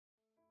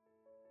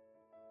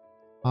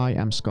I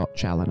am Scott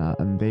Challoner,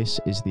 and this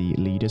is the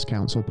Leaders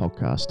Council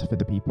podcast for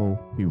the people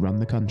who run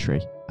the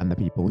country and the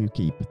people who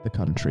keep the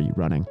country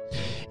running.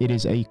 It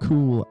is a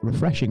cool,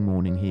 refreshing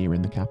morning here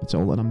in the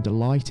capital, and I'm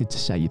delighted to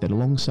say that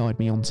alongside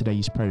me on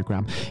today's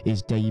programme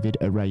is David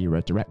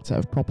Ereira, Director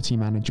of Property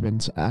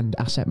Management and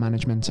Asset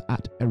Management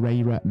at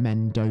Ereira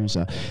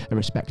Mendoza, a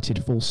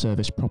respected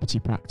full-service property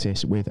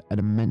practice with an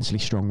immensely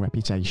strong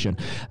reputation.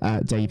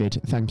 David,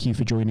 thank you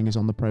for joining us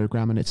on the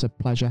programme, and it's a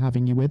pleasure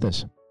having you with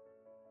us.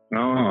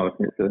 Oh,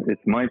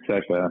 it's my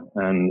pleasure,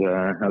 and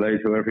hello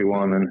to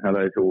everyone, and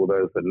hello to all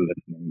those that are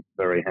listening.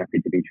 Very happy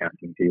to be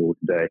chatting to you all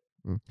today.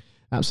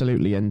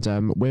 Absolutely, and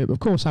we're of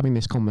course having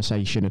this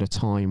conversation at a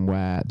time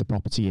where the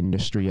property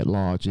industry at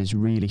large is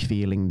really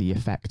feeling the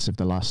effects of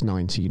the last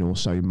 19 or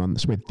so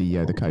months with the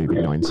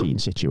COVID-19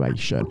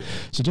 situation.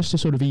 So just to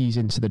sort of ease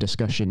into the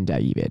discussion,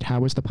 David,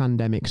 how has the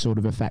pandemic sort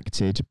of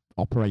affected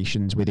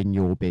operations within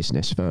your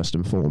business first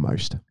and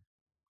foremost?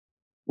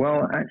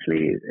 Well,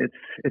 actually,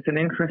 it's an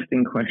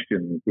interesting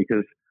question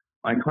because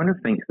I kind of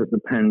think that the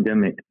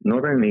pandemic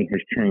not only has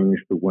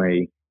changed the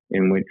way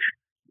in which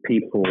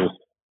people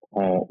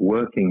are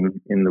working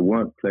in the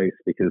workplace,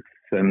 because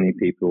so many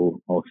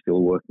people are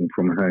still working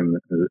from home,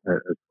 as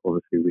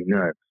obviously we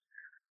know,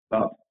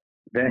 but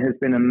there has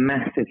been a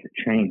massive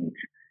change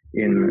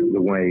in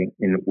the way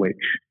in which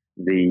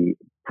the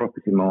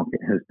property market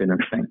has been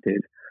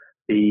affected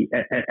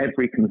at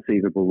every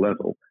conceivable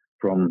level,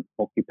 from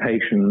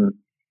occupation,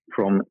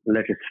 from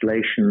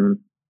legislation,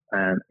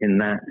 in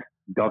that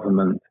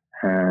government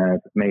have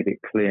made it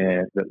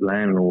clear that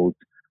landlords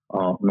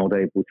are not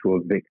able to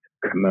evict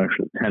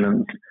commercial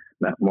tenants.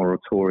 That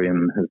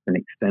moratorium has been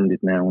extended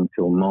now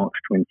until March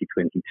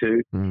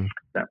 2022.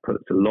 That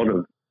puts a lot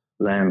of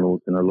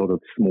landlords and a lot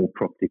of small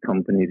property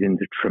companies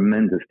into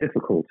tremendous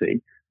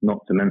difficulty,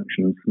 not to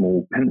mention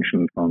small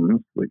pension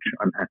funds, which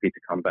I'm happy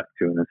to come back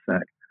to in a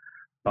sec.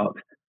 But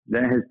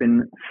there has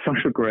been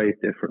such a grave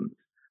difference.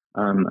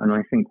 And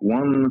I think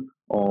one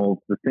of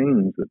the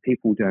things that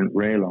people don't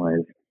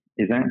realize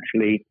is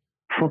actually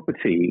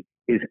property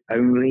is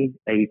only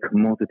a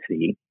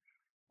commodity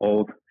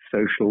of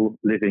social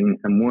living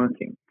and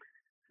working.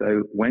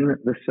 So when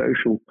the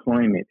social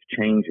climate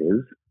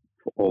changes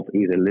of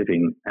either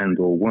living and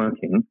or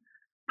working,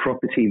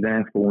 property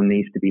therefore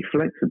needs to be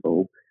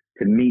flexible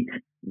to meet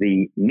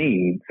the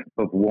needs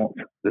of what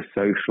the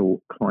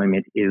social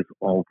climate is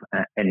of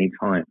at any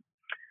time.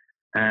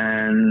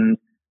 And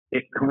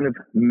it kind of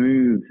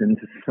moves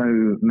into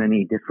so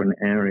many different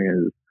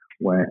areas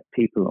where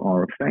people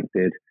are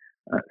affected.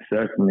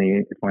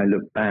 Certainly, if I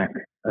look back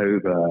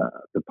over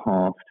the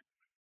past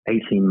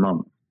 18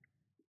 months,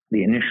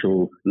 the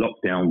initial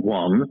lockdown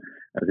 1,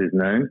 as is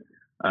known,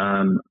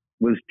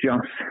 was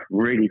just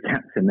really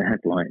cats in the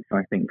headlights,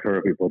 I think, for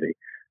everybody.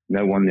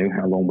 No one knew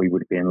how long we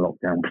would be in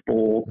lockdown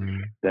 4.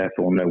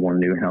 Therefore, no one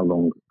knew how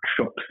long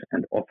shops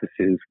and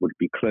offices would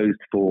be closed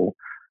for.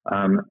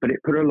 But it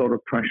put a lot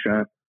of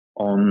pressure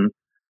on,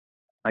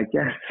 I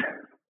guess,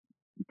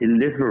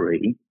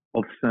 delivery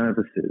of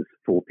services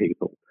for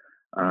people.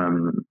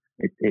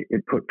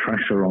 It put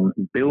pressure on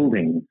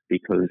buildings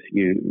because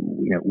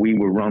we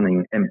were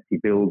running empty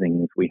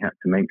buildings. We had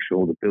to make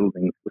sure the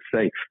buildings were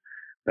safe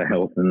for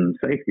health and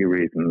safety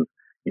reasons.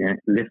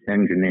 Lift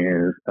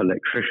engineers,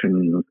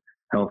 electricians,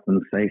 health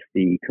and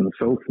safety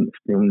consultants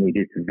still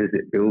needed to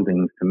visit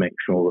buildings to make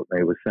sure that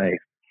they were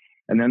safe.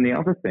 And then the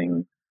other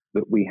thing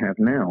that we have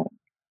now,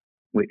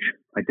 which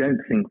I don't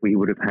think we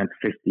would have had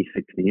 50,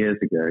 60 years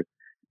ago,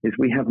 is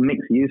we have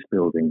mixed-use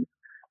buildings.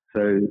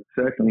 So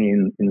certainly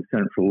in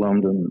central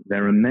London,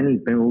 there are many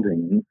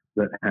buildings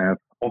that have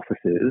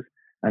offices,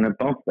 and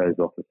above those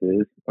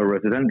offices are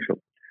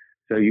residential.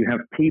 So you have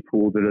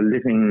people that are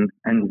living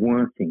and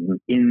working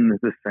in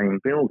the same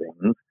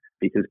buildings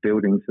because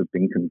buildings have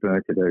been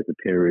converted over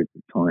periods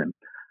of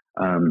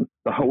time.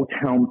 The whole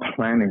town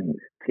planning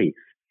piece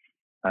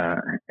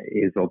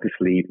is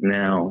obviously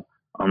now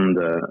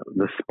under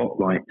the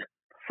spotlight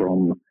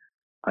from,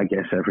 I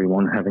guess,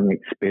 everyone having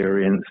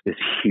experienced this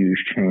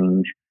huge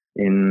change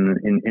in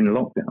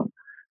lockdown.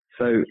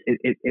 So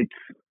it's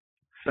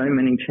so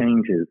many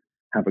changes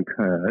have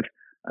occurred,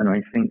 and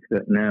I think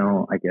that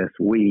now, I guess,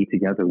 we,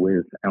 together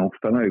with our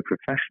fellow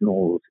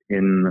professionals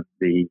in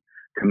the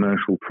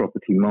commercial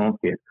property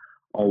market,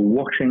 are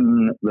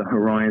watching the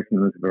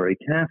horizons very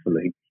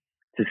carefully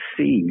to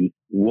see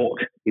what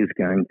is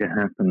going to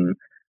happen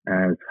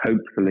as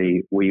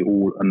hopefully we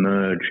all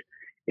emerge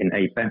in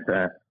a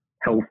better,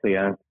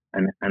 healthier,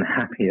 and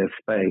happier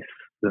space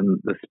than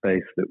the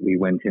space that we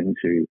went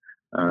into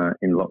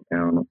in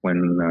lockdown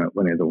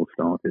when it all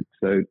started.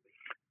 So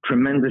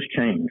tremendous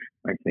change,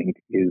 I think,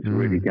 is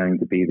really going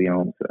to be the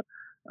answer.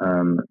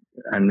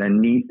 And there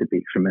needs to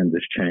be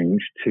tremendous change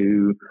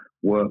to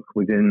work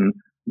within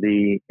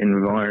the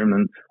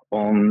environment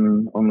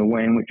on the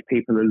way in which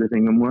people are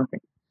living and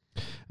working.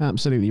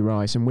 Absolutely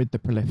right. And with the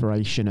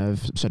proliferation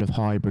of sort of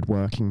hybrid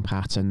working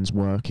patterns,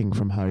 working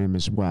from home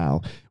as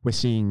well, we're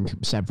seeing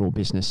several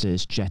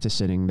businesses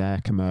jettisoning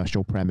their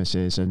commercial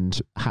premises and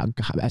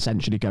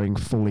essentially going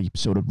fully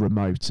sort of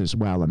remote as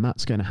well. And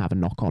that's going to have a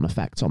knock-on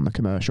effect on the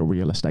commercial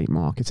real estate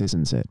market,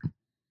 isn't it?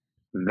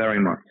 Very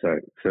much so.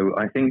 So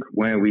I think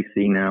where we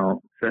see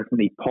now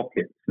certainly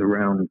pockets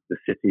around the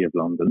City of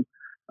London,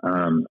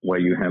 where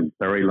you have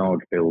very large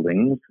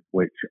buildings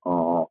which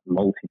are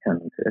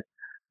multi-tenanted.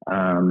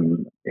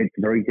 It's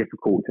very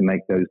difficult to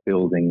make those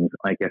buildings,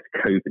 I guess,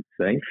 COVID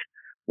safe,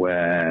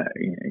 where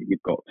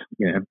you've got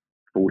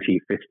 40,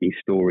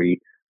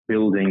 50-story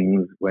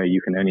buildings where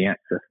you can only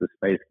access the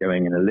space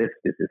going in a lift.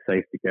 Is it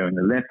safe to go in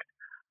a lift?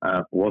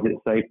 Was it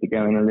safe to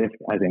go in a lift?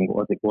 As in,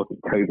 was it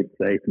COVID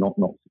safe, not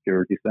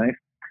security safe?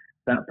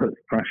 That puts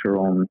pressure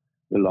on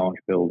the large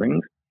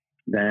buildings.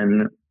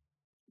 Then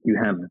you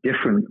have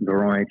different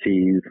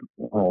varieties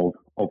of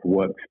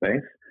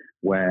workspace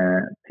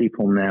where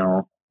people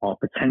now are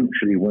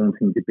potentially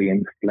wanting to be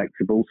in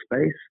flexible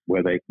space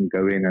where they can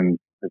go in and,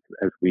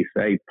 as we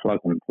say, plug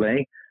and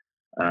play.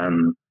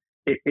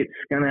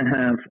 It's going to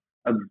have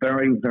a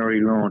very, very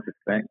large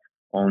effect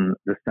on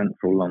the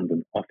central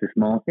London office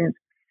market.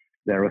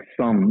 There are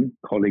some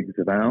colleagues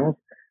of ours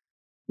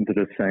that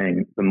are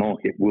saying the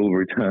market will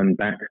return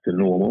back to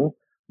normal.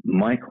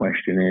 My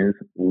question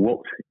is,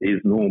 what is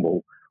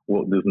normal?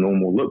 What does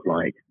normal look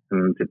like?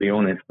 And to be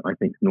honest, I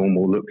think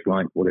normal looks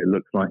like what it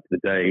looks like the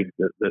day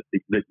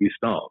that you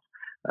start.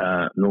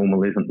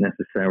 Normal isn't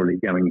necessarily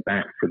going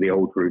back to the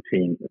old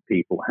routine that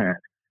people had.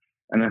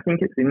 And I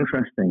think it's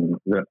interesting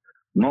that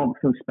Marks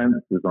and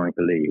Spencer's, I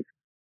believe,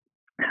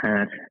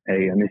 had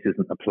and this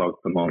isn't a plug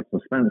for Marks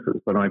and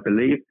Spencer's, but I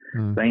believe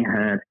they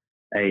had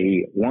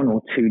a 1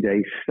 or 2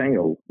 day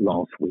sale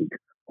last week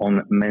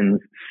on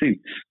men's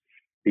suits,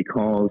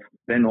 because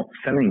they're not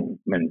selling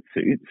men's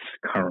suits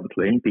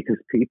currently because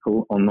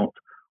people are not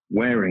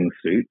wearing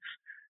suits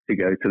to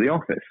go to the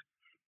office.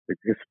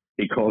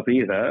 Because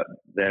either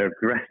they're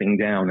dressing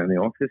down in the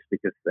office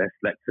because they're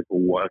flexible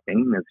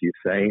working, as you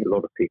say, a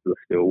lot of people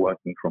are still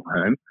working from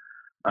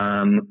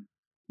home.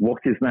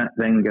 What is that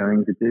then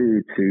going to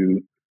do to,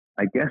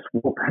 I guess,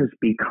 what has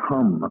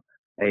become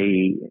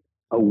a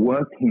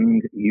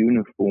working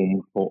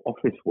uniform for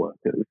office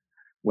workers,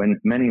 when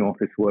many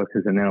office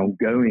workers are now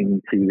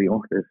going to the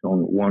office on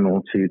 1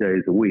 or 2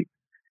 days a week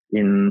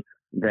in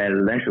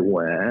their leisure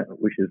wear,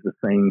 which is the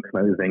same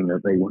clothing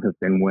that they would have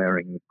been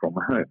wearing from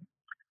home.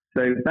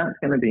 So that's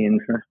going to be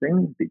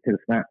interesting, because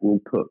that will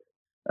put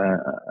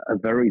a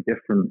very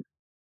different,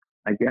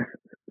 I guess,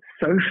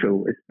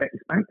 social, it's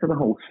back to the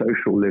whole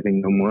social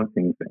living and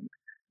working thing.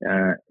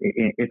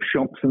 If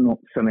shops are not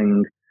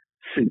selling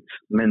suits,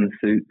 men's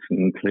suits,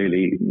 and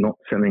clearly not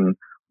selling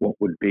what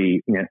would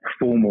be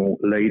formal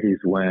ladies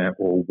wear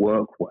or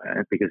work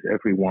wear, because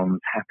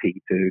everyone's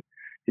happy to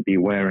be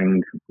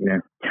wearing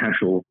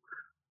casual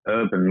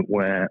urban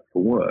wear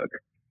for work,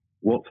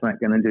 what's that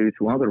going to do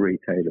to other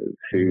retailers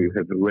who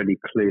have already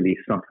clearly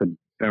suffered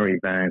very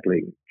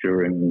badly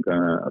during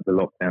the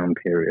lockdown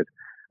period?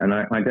 And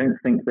I don't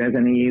think there's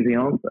any easy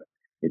answer.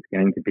 It's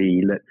going to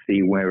be, let's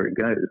see where it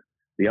goes.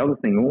 The other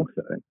thing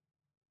also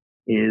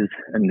is,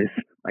 and this,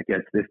 I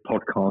guess this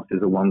podcast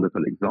is a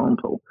wonderful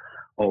example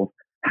of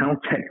how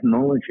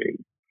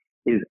technology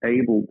is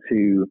able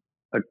to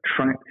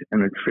attract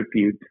and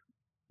attribute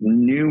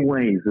new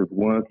ways of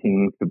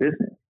working for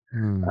business.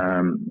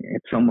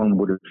 If someone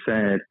would have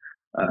said,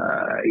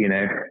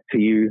 to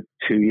you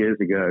 2 years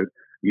ago,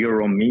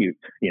 you're on mute,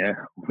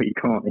 we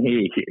can't hear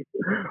you,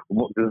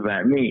 what does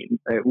that mean?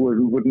 It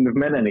wouldn't have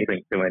meant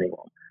anything to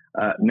anyone.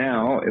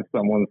 Now, if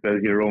someone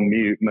says you're on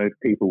mute, most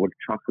people would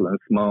chuckle and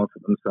smile to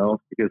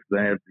themselves, because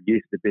they're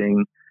used to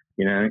being,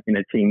 in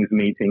a Teams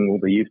meeting, or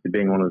they're used to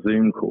being on a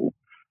Zoom call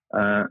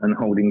and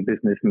holding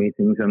business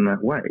meetings in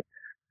that way.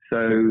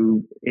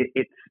 So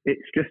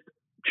it's just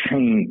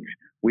change.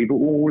 We've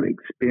all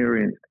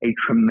experienced a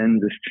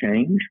tremendous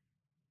change,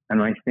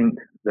 and I think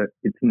that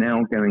it's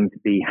now going to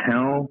be,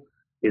 how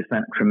is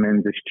that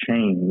tremendous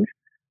change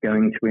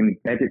going to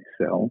embed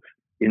itself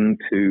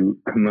into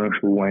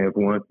commercial way of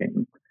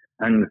working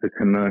and the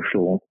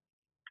commercial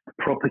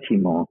property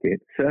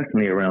market,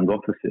 certainly around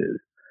offices,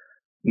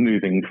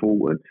 moving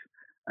forwards.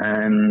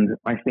 And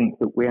I think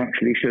that we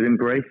actually should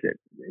embrace it.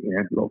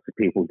 Lots of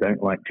people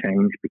don't like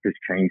change because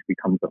change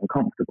becomes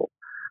uncomfortable.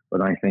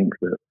 But I think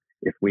that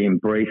if we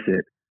embrace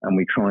it and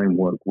we try and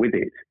work with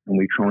it, and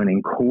we try and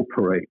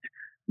incorporate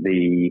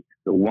the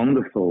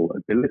wonderful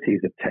abilities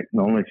of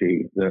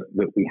technology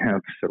that we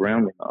have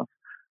surrounding us,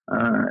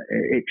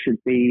 it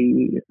should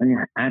be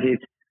added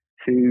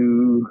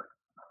to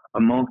a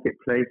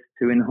marketplace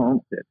to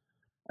enhance it.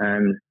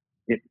 And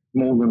it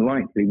more than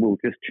likely will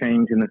just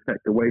change and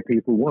affect the way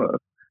people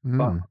work.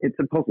 But it's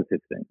a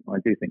positive thing. I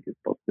do think it's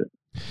positive.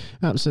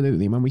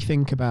 Absolutely. When we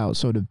think about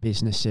sort of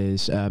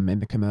businesses in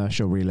the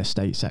commercial real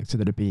estate sector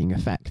that are being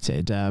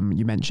affected,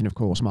 you mentioned, of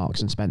course,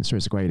 Marks and Spencer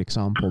is a great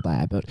example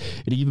there, but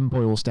it even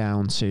boils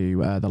down to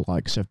the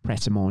likes of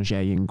Pret-a-Manger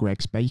and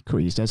Greg's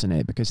Bakeries, doesn't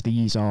it? Because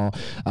these are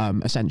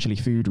essentially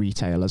food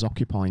retailers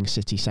occupying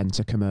city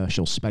centre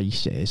commercial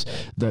spaces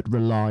that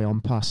rely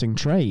on passing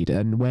trade.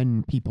 And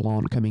when people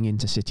aren't coming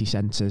into city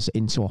centres,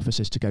 into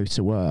offices to go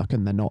to work,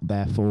 and they're not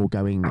therefore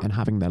going and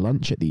having their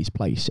lunch at these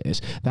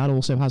places, that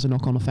also has a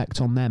knock-on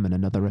effect on them and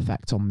another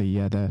effect on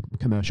the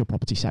commercial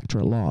property sector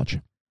at large.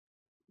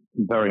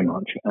 Very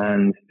much.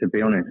 And to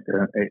be honest,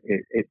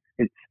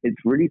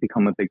 it's really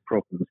become a big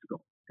problem,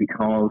 Scott,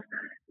 because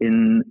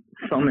in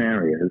some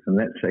areas, and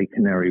let's say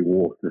Canary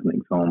Wharf as an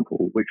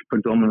example, which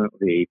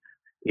predominantly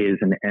is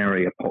an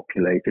area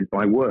populated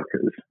by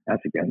workers as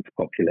against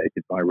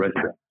populated by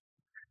residents.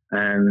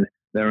 And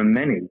there are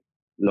many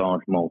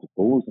large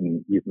multiples,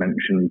 and you've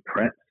mentioned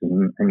Pret's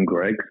and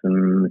Greg's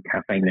and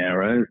Cafe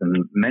Nero's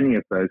and many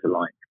of those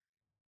alike,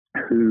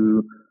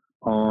 who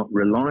are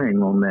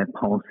relying on their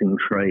passing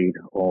trade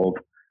of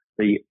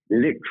the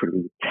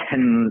literally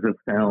tens of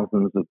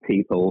thousands of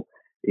people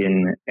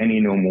in any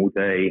normal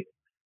day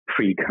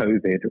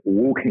pre-COVID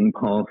walking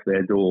past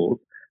their doors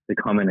to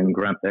come in and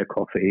grab their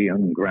coffee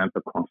and grab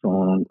a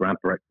croissant and grab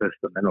breakfast,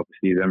 and then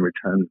obviously then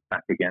return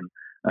back again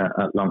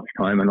at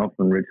lunchtime, and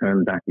often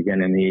return back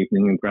again in the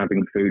evening and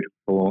grabbing food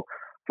for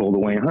the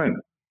way home.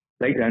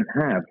 They don't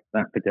have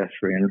that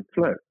pedestrian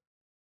flow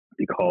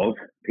because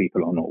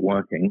people are not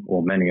working,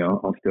 or many are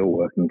still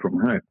working from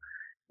home.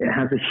 It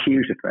has a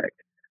huge effect.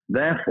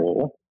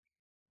 Therefore,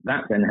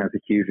 that then has a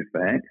huge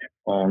effect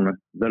on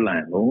the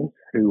landlords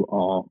who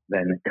are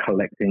then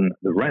collecting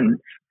the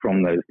rents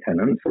from those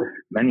tenants.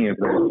 Many of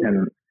those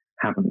tenants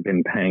haven't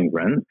been paying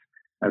rent.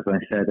 As I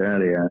said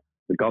earlier,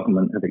 the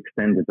government have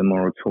extended the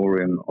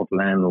moratorium of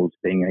landlords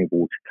being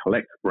able to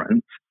collect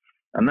rents,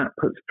 and that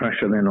puts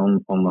pressure then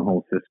on the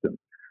whole system.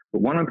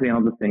 But one of the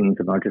other things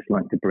that I just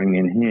like to bring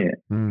in here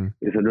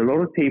is that a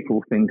lot of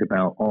people think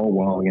about, oh,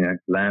 well,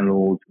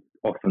 landlords,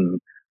 often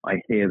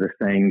I hear the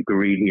saying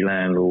greedy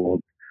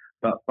landlords,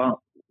 but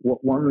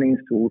what one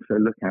needs to also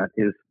look at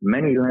is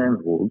many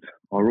landlords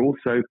are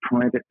also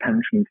private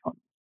pension funds.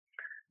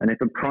 And if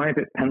a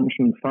private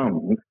pension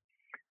fund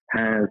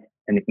has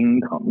an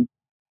income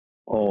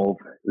of,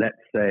 let's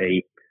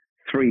say,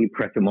 3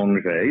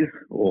 Pret-a-Mangers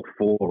or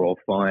 4 or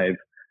 5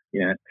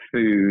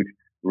 food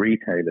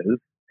retailers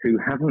who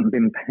haven't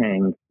been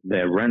paying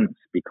their rents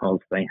because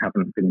they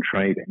haven't been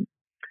trading,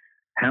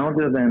 how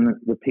do then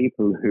the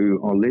people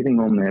who are living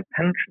on their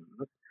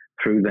pensions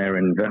through their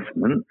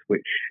investments,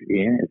 which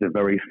is a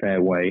very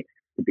fair way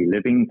to be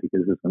living,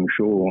 because as I'm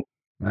sure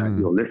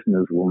your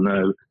listeners will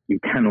know, you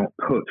cannot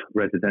put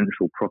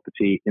residential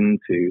property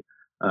into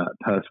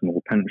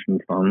personal pension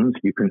funds.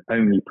 You can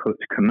only put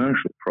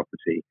commercial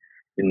property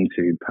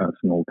into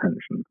personal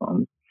pension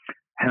funds.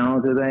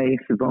 How do they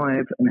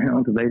survive and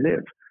how do they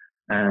live?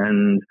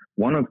 And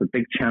one of the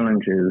big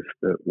challenges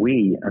that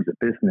we as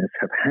a business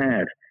have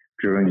had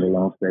during the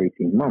last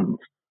 18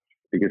 months,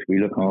 because we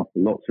look after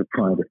lots of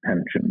private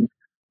pensions,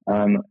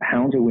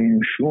 how do we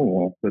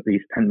ensure that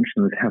these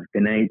pensions have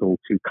been able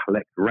to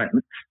collect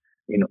rents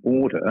in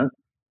order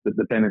that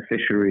the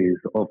beneficiaries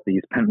of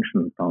these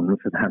pension funds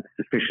have had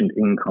sufficient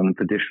income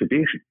for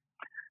distribution?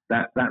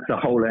 That's a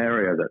whole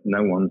area that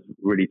no one's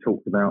really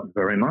talked about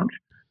very much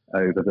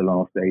over the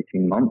last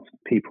 18 months.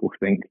 People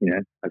think,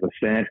 as I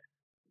said,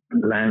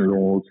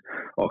 landlords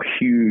are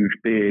huge,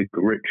 big,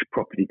 rich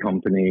property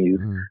companies,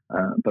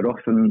 but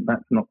often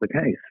that's not the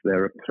case.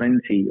 There are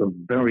plenty of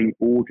very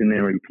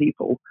ordinary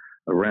people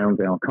around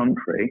our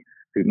country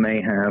who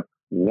may have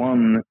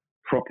one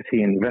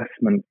property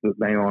investment that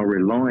they are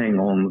relying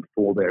on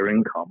for their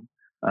income,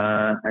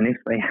 and if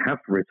they have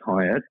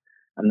retired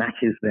and that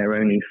is their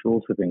only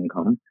source of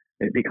income,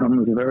 it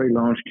becomes a very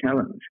large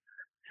challenge.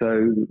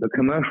 So the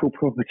commercial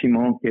property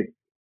market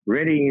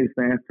really is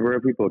there for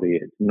everybody.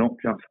 It's not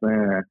just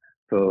there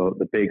for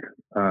the big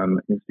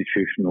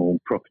institutional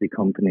property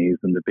companies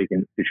and the big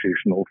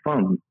institutional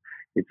funds.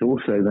 It's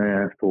also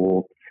there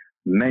for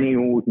many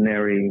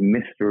ordinary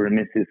Mr. and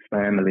Mrs.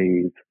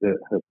 families that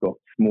have got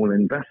small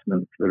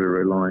investments that are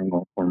relying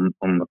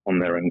on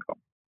their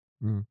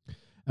income.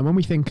 And when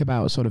we think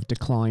about sort of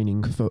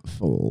declining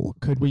footfall,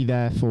 could we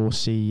therefore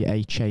see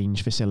a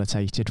change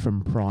facilitated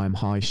from prime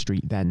high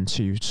street then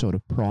to sort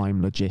of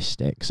prime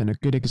logistics? And a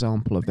good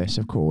example of this,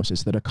 of course,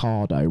 is that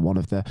Ocado, one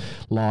of the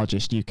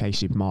largest UK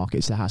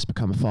supermarkets that has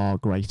become far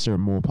greater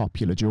and more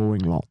popular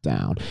during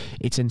lockdown,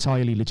 it's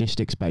entirely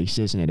logistics based,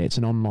 isn't it? It's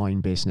an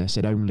online business.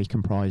 It only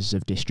comprises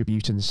of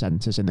distribution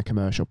centres in the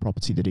commercial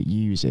property that it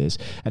uses,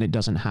 and it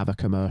doesn't have a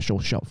commercial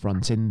shop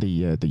front in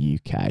the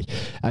UK.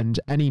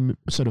 And any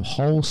sort of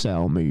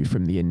wholesale move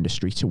from the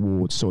industry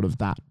towards sort of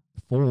that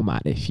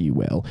format, if you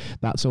will,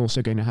 that's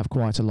also going to have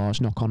quite a large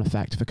knock-on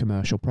effect for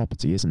commercial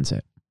property, isn't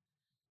it?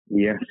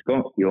 Yes,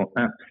 Scott, you're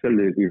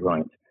absolutely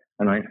right.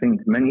 And I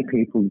think many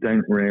people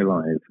don't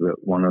realise that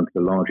one of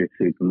the largest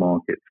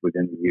supermarkets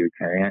within the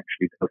UK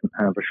actually doesn't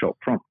have a shop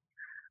front.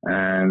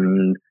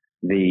 And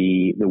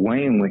the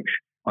way in which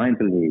I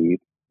believe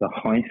the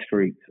high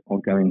streets are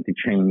going to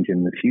change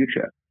in the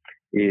future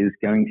is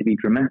going to be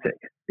dramatic,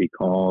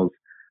 because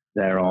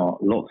there are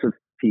lots of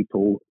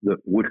people that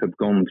would have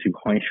gone to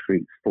high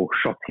streets for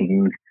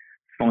shopping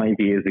 5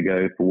 years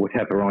ago for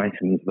whatever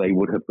items they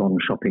would have gone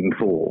shopping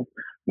for,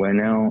 where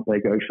now they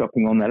go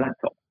shopping on their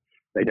laptop.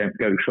 They don't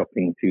go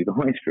shopping to the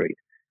high street.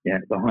 Yeah,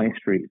 the high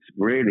streets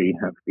really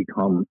have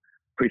become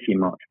pretty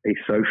much a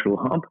social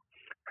hub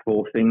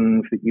for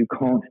things that you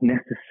can't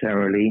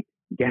necessarily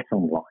get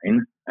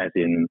online, as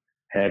in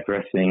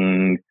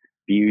hairdressing,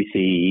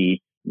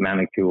 beauty,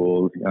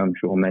 manicures. I'm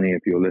sure many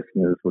of your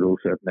listeners would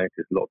also have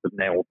noticed lots of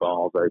nail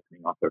bars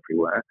opening up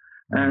everywhere.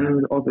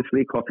 And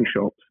obviously coffee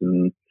shops,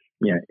 and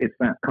it's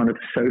that kind of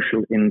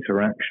social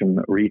interaction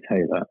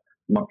retailer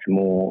much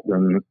more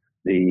than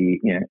the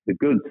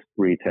goods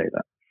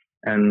retailer.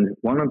 And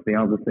one of the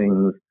other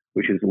things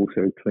which is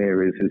also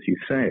clear is, as you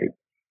say,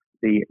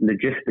 the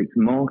logistics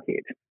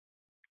market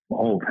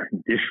of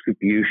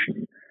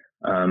distribution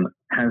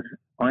has,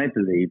 I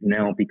believe,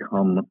 now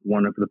become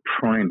one of the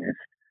primest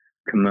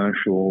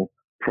commercial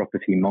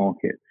property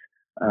markets.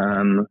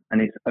 And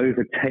it's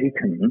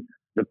overtaken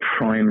the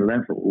prime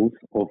levels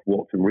of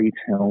what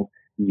retail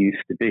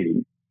used to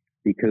be,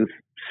 because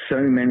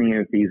so many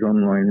of these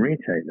online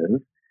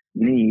retailers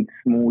need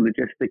small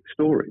logistics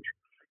storage.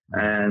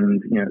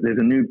 And there's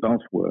a new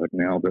buzzword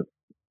now that's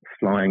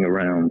flying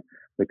around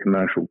the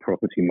commercial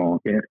property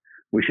market,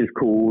 which is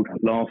called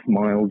last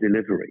mile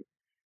delivery.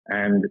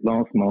 And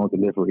last mile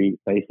delivery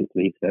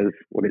basically says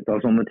what it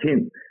does on the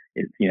tin.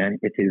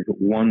 It is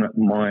 1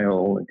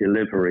 mile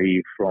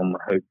delivery from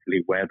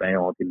hopefully where they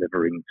are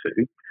delivering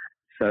to.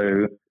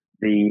 So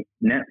the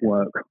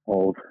network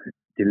of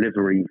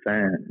delivery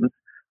vans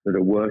that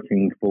are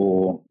working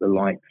for the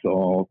likes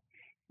of,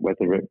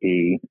 whether it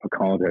be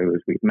Ocado,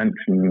 as we've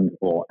mentioned,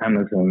 or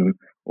Amazon,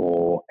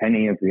 or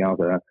any of the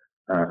other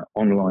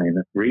online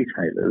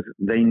retailers,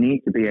 they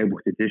need to be able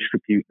to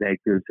distribute their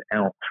goods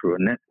out through a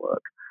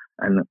network.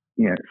 And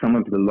some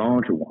of the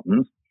larger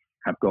ones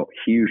have got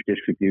huge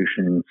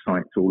distribution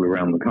sites all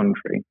around the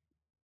country,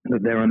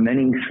 but there are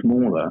many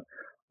smaller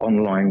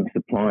online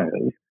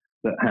suppliers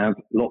that have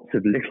lots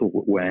of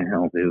little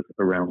warehouses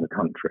around the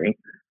country,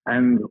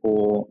 and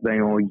or they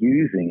are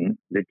using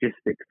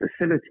logistics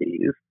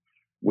facilities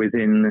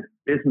within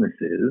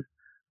businesses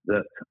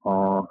that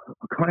are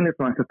kind of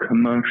like a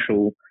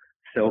commercial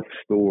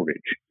self-storage.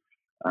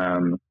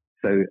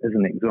 So as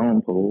an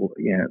example,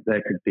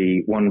 there could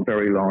be one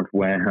very large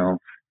warehouse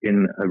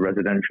in a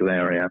residential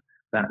area.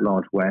 That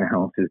large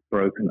warehouse is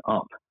broken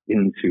up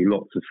into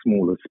lots of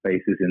smaller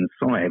spaces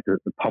inside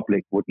that the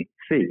public wouldn't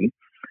see.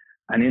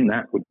 And in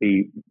that would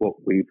be what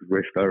we're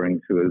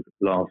referring to as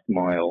last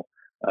mile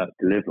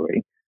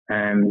delivery.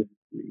 And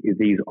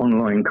these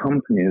online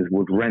companies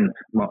would rent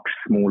much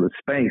smaller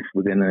space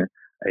within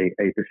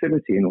a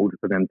facility in order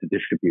for them to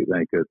distribute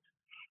their goods.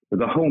 So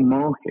the whole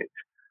market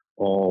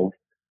of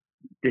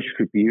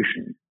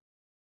distribution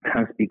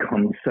has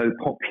become so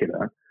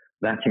popular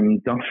that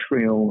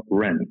industrial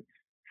rents,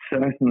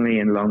 certainly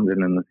in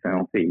London and the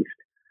southeast,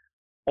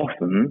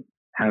 often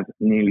have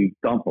nearly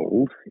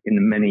doubled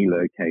in many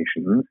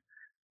locations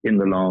in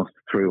the last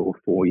 3 or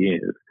 4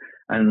 years.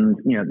 And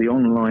the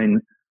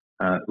online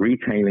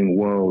retailing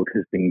world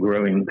has been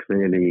growing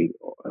clearly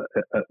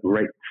at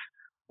rates,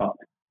 but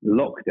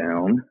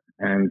lockdown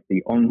and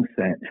the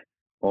onset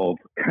of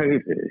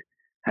COVID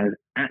has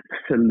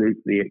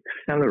absolutely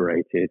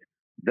accelerated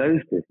those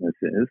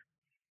businesses,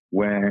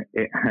 where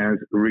it has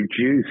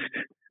reduced,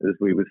 as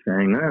we were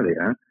saying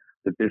earlier,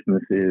 the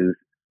businesses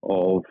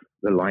of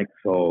the likes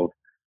of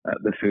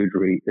the food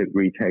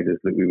retailers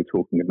that we were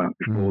talking about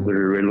before, that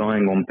are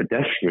relying on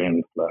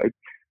pedestrian flow.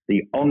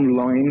 The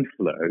online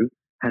flow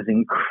has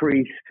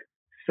increased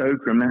so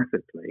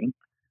dramatically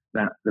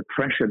that the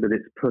pressure that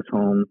it's put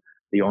on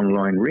the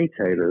online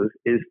retailers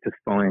is to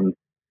find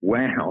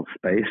warehouse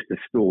space to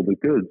store the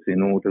goods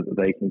in order that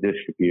they can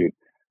distribute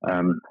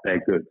their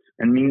goods.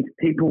 And means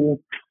people,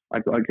 I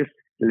just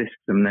list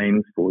some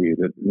names for you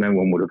that no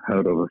one would have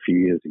heard of a few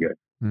years ago.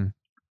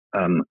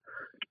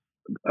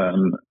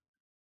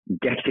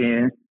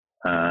 Getir,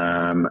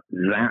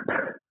 Zap,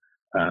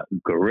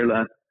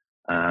 Gorilla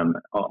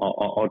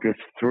are just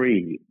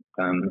 3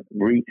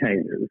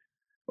 retailers,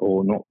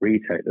 or not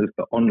retailers,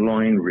 but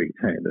online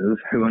retailers,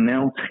 who are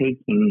now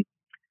taking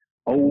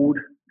old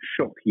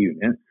shop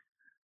units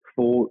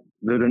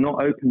that are not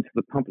open to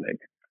the public.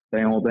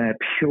 They are there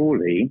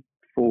purely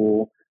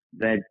for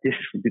their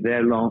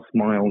last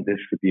mile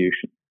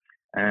distribution.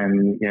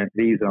 And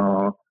these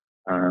are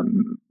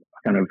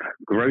kind of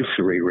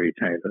grocery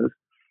retailers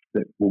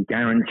that will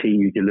guarantee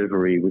you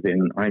delivery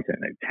within, 10,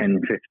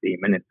 15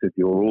 minutes of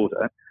your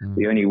order.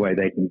 The only way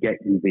they can get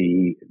you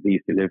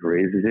these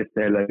deliveries is if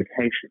their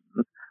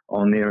locations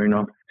are near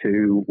enough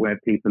to where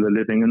people are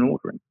living and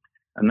ordering.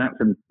 And that's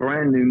a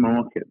brand new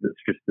market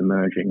that's just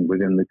emerging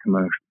within the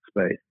commercial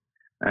space.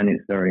 And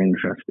it's very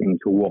interesting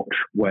to watch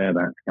where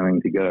that's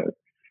going to go.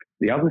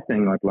 The other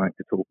thing I'd like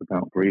to talk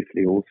about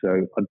briefly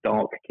also are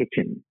dark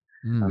kitchens.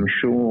 I'm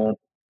sure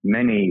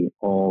many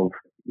of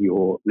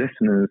your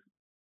listeners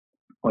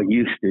are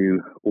used to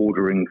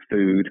ordering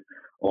food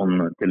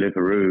on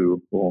Deliveroo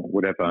or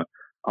whatever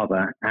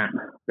other app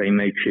they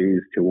may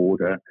choose to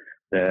order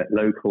their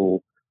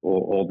local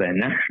or their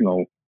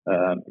national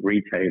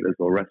retailers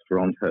or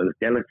restaurateurs'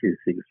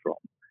 delicacies from.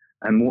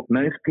 And what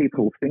most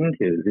people think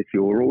is if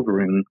you're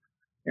ordering,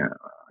 I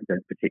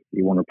don't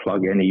particularly want to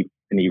plug any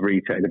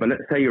retailer, but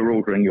let's say you're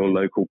ordering your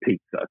local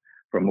pizza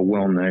from a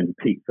well-known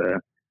pizza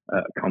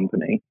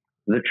company,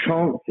 the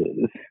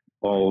chances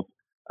of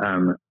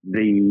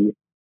the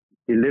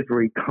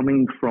delivery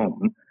coming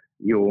from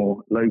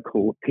your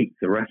local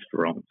pizza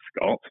restaurant,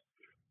 Scott,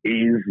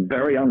 is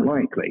very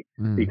unlikely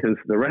because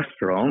the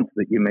restaurant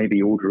that you may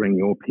be ordering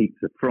your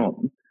pizza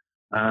from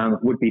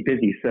would be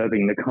busy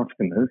serving the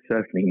customers.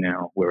 Certainly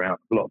now we're out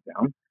of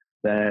lockdown.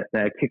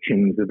 Their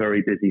kitchens are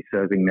very busy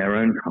serving their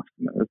own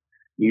customers.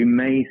 You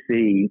may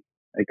see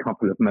a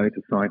couple of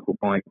motorcycle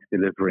bikes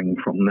delivering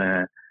from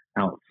there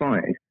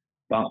outside.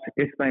 But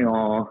if they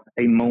are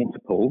a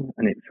multiple,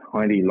 and it's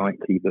highly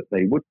likely that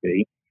they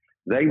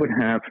would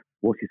have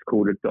what is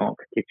called a dark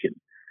kitchen.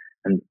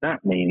 And that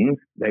means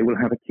they will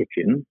have a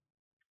kitchen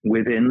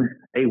within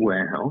a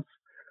warehouse,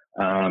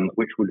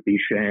 which would be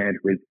shared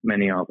with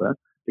many other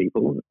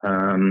people,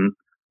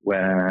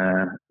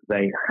 where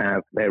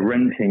they're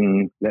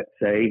renting, let's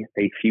say,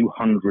 a few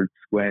hundred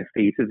square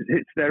feet.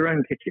 It's their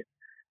own kitchen.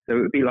 So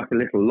it would be like a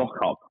little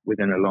lockup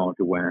within a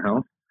larger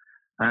warehouse.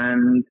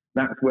 And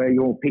that's where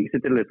your pizza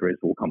deliveries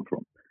will come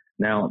from.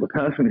 Now, the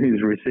person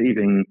who's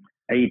receiving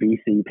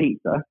ABC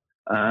pizza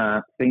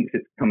thinks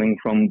it's coming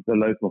from the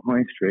local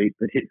high street,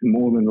 but it's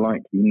more than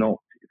likely not.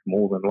 It's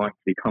more than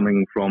likely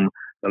coming from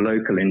the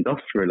local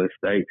industrial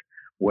estate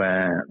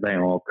where they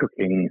are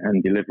cooking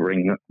and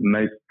delivering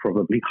most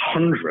probably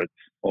hundreds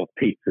of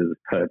pizzas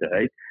per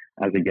day,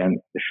 as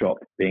against the shop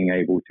being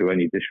able to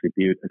only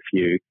distribute a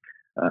few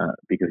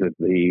because of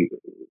the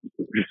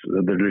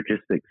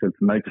logistics of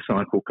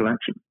motorcycle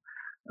collection.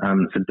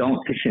 So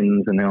dark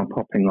kitchens are now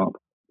popping up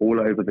all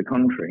over the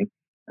country,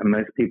 and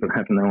most people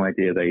have no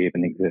idea they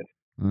even exist.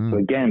 So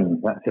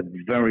again, that's a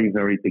very,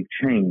 very big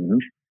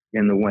change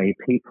in the way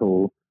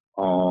people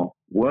are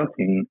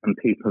working and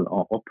people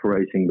are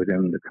operating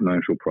within the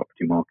commercial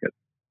property market.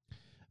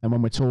 And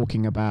when we're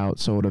talking about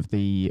sort of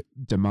the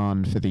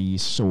demand for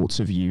these sorts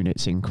of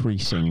units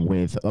increasing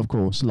with, of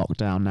course,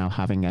 lockdown now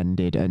having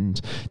ended and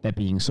there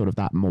being sort of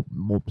that more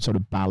sort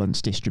of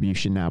balanced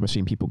distribution now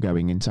between people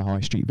going into high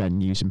street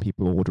venues and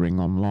people ordering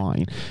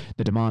online,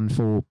 the demand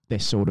for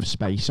this sort of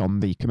space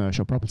on the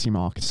commercial property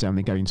market is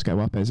only going to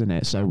go up, isn't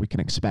it? So we can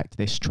expect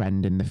this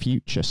trend in the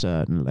future,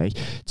 certainly,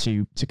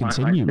 to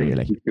continue,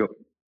 really.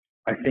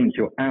 I think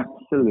you're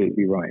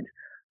absolutely right.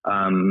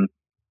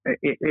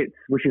 It's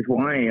which is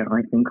why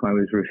I think I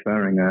was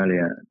referring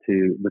earlier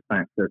to the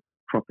fact that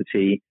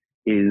property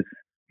is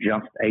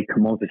just a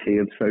commodity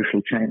of social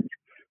change.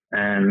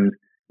 And,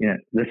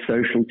 the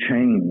social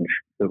change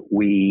that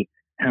we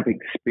have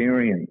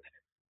experienced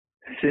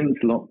since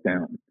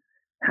lockdown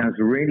has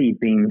really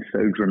been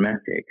so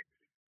dramatic.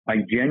 I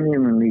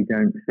genuinely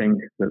don't think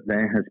that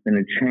there has been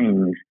a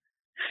change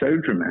so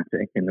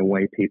dramatic in the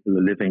way people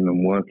are living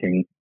and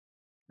working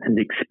and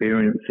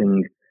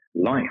experiencing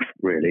life,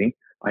 really,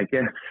 I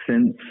guess,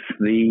 since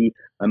the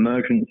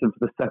emergence of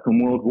the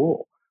Second World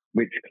War,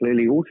 which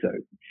clearly also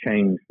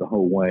changed the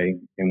whole way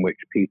in which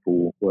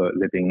people were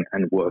living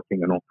and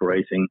working and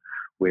operating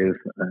with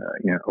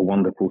a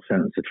wonderful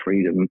sense of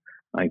freedom,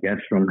 I guess,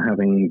 from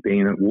having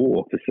been at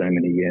war for so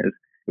many years.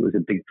 It was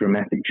a big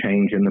dramatic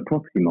change in the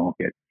property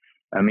market.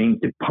 I mean,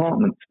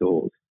 department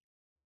stores,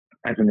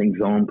 as an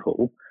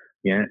example,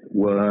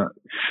 were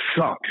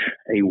such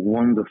a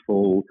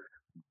wonderful,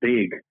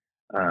 big,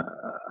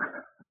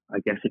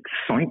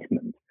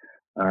 excitement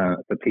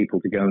for people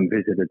to go and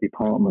visit a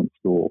department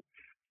store,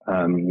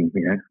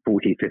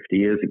 40, 50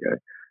 years ago.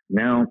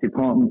 Now,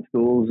 department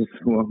stores,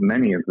 well,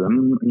 many of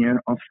them,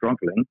 are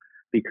struggling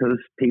because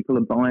people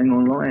are buying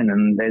online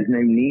and there's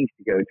no need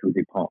to go to a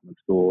department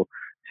store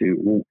to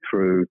walk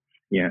through,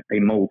 a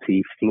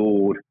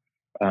multi-floored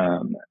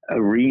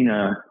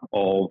arena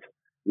of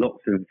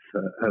lots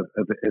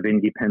of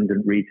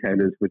independent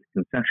retailers with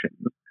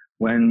concessions,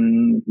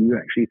 when you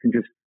actually can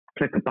just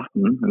click a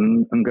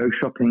button and go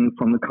shopping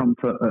from the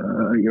comfort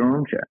of your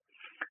armchair.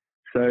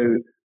 So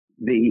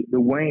the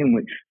way in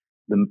which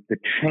the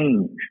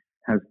change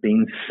has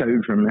been so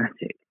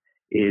dramatic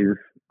is,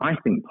 I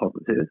think,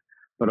 positive,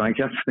 but I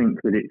just think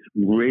that it's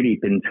really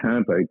been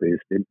turbo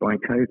boosted by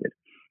COVID.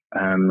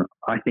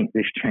 I think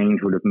this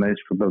change would have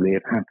most probably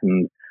have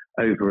happened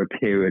over a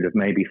period of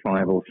maybe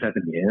 5 or 7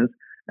 years.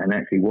 And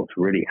actually what's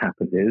really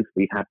happened is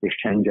we had this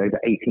change over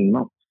 18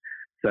 months.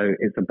 So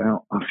it's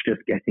about us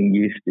just getting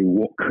used to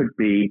what could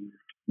be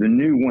the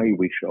new way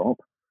we shop,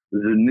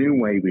 the new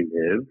way we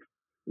live,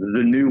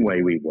 the new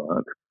way we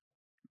work.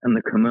 And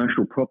the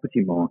commercial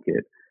property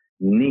market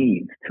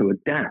needs to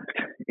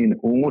adapt in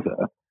order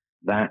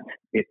that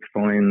it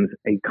finds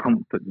a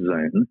comfort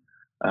zone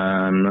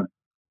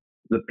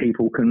that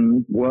people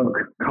can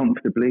work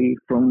comfortably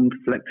from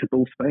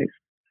flexible space.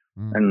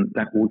 And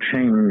that will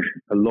change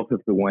a lot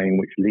of the way in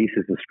which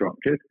leases are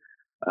structured.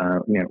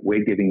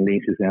 We're giving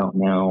leases out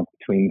now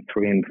between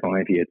 3 and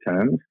 5 year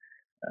terms.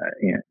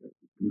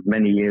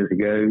 Many years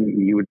ago,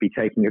 you would be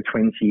taking a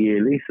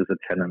 20-year lease as a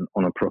tenant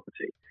on a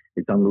property.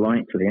 It's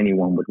unlikely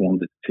anyone would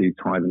want to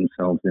tie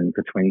themselves in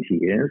for 20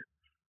 years,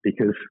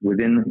 because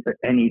within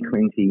any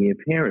 20-year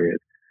period,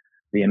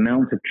 the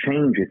amount of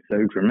change is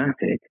so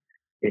dramatic,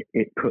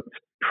 it puts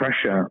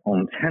pressure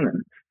on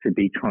tenants to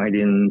be tied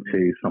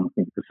into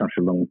something for such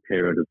a long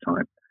period of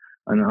time.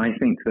 And I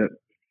think that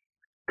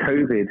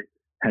COVID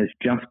has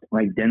just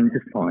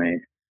identified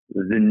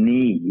the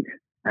need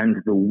and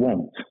the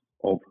want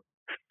of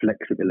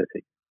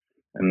flexibility.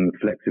 And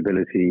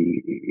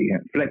flexibility,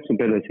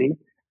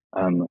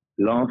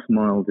 last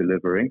mile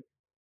delivery,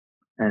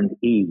 and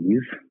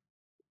ease,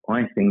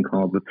 I think,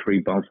 are the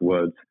three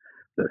buzzwords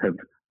that have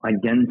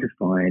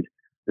identified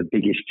the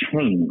biggest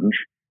change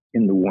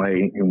in the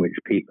way in which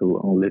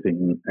people are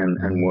living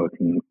and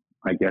working.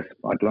 I guess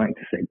I'd like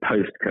to say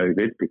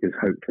post-COVID, because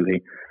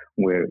hopefully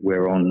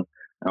we're on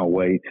our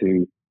way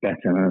to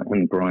better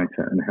and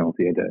brighter and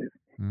healthier days.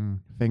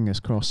 Fingers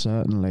crossed,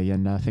 certainly,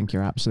 and I think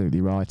you're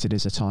absolutely right. It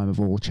is a time of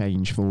all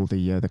change for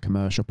the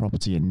commercial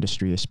property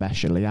industry,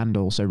 especially, and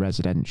also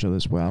residential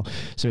as well.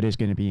 So it is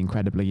going to be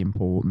incredibly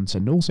important,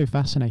 and also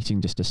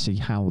fascinating just to see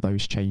how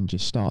those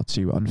changes start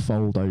to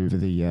unfold over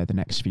the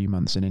next few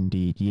months and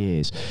indeed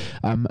years.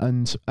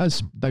 And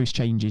as those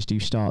changes do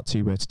start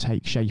to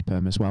take shape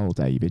as well,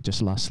 David,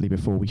 just lastly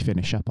before we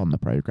finish up on the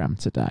programme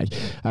today,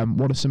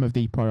 what are some of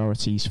the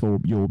priorities for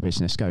your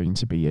business going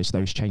to be as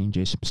those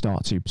changes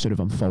start to sort of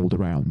unfold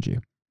around you?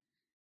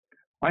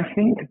 I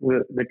think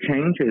the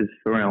changes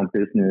for our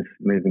business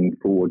moving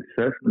forward,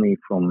 certainly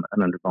from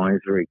an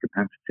advisory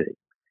capacity,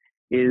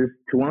 is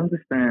to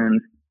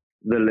understand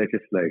the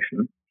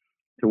legislation,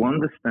 to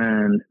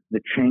understand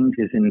the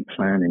changes in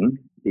planning,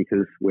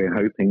 because we're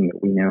hoping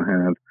that we now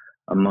have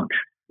a much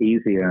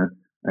easier,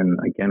 and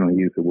again I'll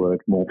use the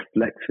word, more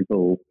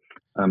flexible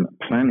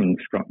planning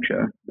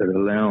structure that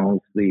allows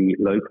the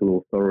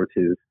local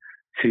authorities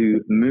to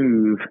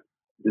move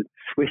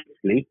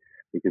swiftly,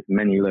 because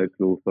many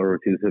local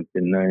authorities have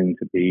been known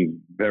to be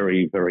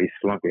very, very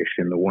sluggish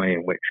in the way in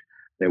which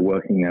they're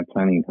working their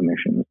planning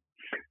permissions,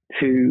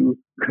 to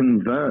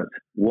convert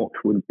what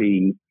would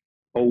be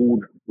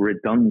old,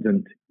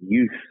 redundant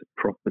use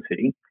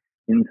property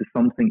into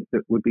something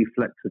that would be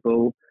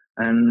flexible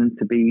and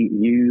to be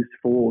used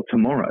for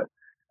tomorrow.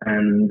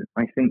 And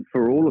I think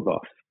for all of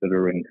us that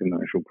are in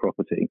commercial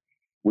property,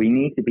 we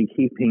need to be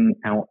keeping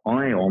our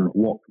eye on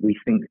what we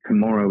think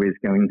tomorrow is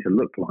going to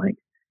look like,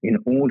 in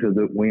order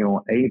that we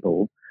are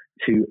able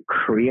to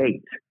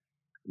create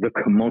the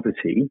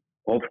commodity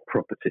of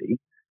property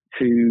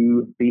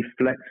to be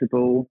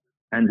flexible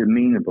and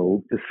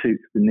amenable to suit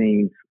the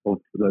needs of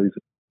those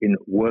in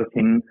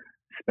working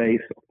space,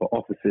 for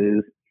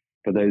offices,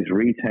 for those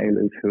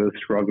retailers who are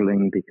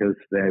struggling because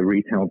their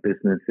retail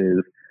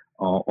businesses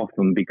are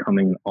often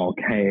becoming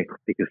archaic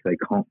because they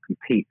can't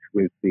compete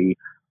with the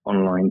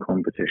online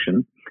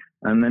competition.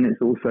 And then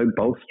it's also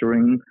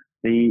bolstering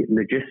the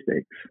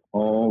logistics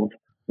of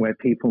where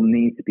people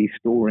need to be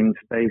storing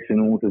space in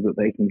order that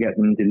they can get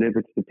them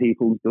delivered to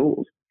people's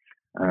doors.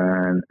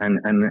 And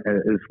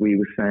as we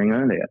were saying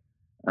earlier,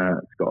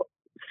 it's got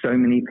so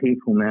many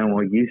people now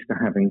are used to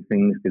having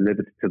things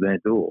delivered to their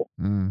door,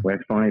 where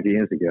 5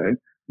 years ago,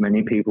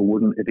 many people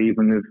wouldn't have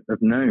even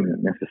have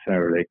known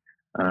necessarily,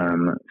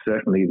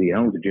 certainly the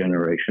elder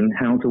generation,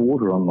 how to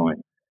order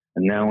online.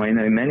 And now I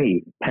know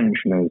many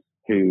pensioners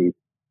who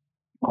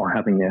are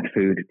having their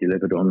food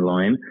delivered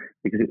online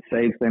because it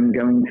saves them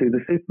going to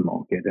the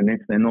supermarket. And if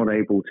they're not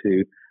able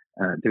to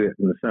do it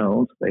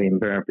themselves, they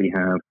invariably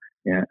have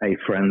a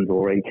friend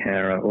or a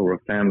carer or a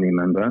family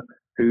member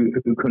who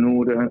can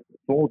order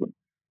for them.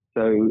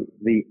 So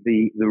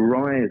the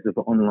rise of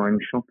online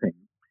shopping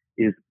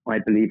is, I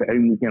believe,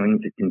 only going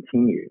to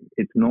continue.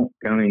 It's not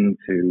going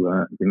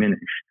to diminish.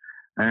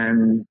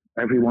 And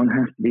everyone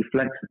has to be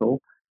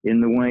flexible in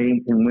the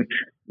way in which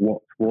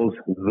what was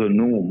the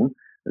norm,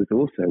 as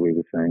also we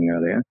were saying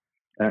earlier,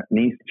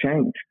 needs to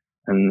change.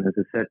 And as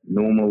I said,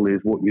 normal is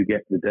what you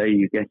get the day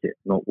you get it,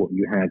 not what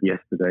you had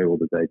yesterday or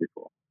the day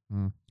before.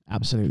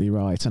 Absolutely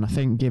right. And I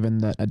think given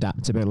that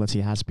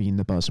adaptability has been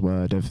the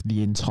buzzword of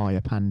the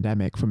entire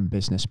pandemic from a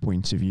business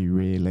point of view,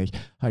 really,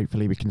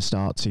 hopefully we can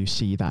start to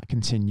see that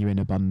continue in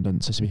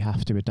abundance as we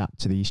have to adapt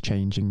to these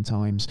changing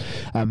times.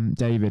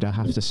 David, I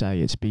have to say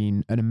it's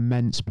been an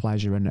immense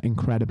pleasure and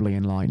incredibly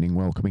enlightening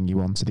welcoming you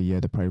onto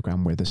the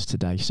programme with us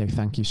today. So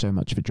thank you so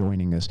much for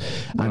joining us.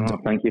 And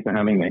thank you for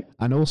having me.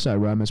 And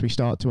also, as we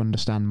start to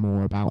understand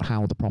more about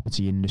how the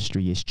property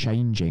industry is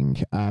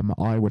changing,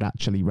 I would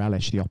actually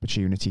relish the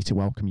opportunity to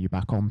welcome you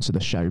back onto the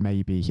show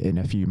maybe in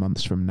a few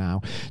months from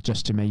now,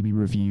 just to maybe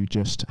review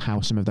just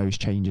how some of those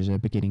changes are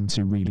beginning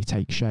to really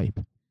take shape.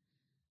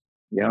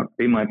 Yeah,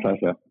 be my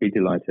pleasure. Be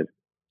delighted.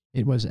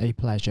 It was a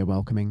pleasure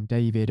welcoming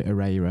David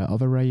Ereira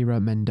of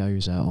Ereira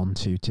Mendoza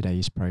onto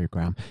today's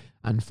programme.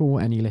 And for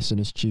any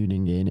listeners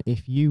tuning in,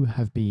 if you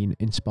have been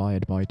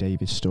inspired by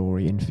David's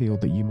story and feel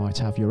that you might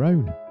have your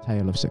own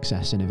tale of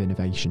success and of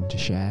innovation to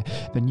share,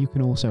 then you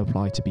can also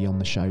apply to be on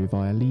the show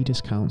via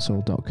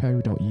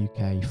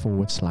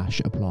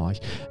leaderscouncil.co.uk/apply.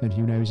 And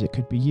who knows, it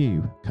could be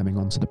you coming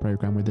onto the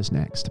programme with us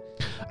next.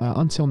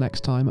 Until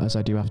next time, as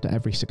I do after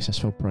every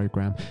successful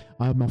programme,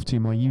 I'm off to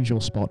my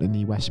usual spot in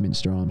the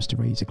Westminster Arms to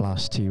raise a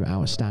glass to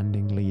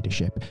outstanding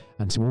leadership.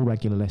 And to all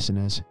regular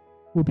listeners,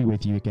 we'll be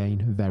with you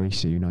again very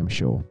soon, I'm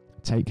sure.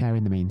 Take care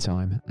in the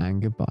meantime,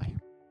 and goodbye.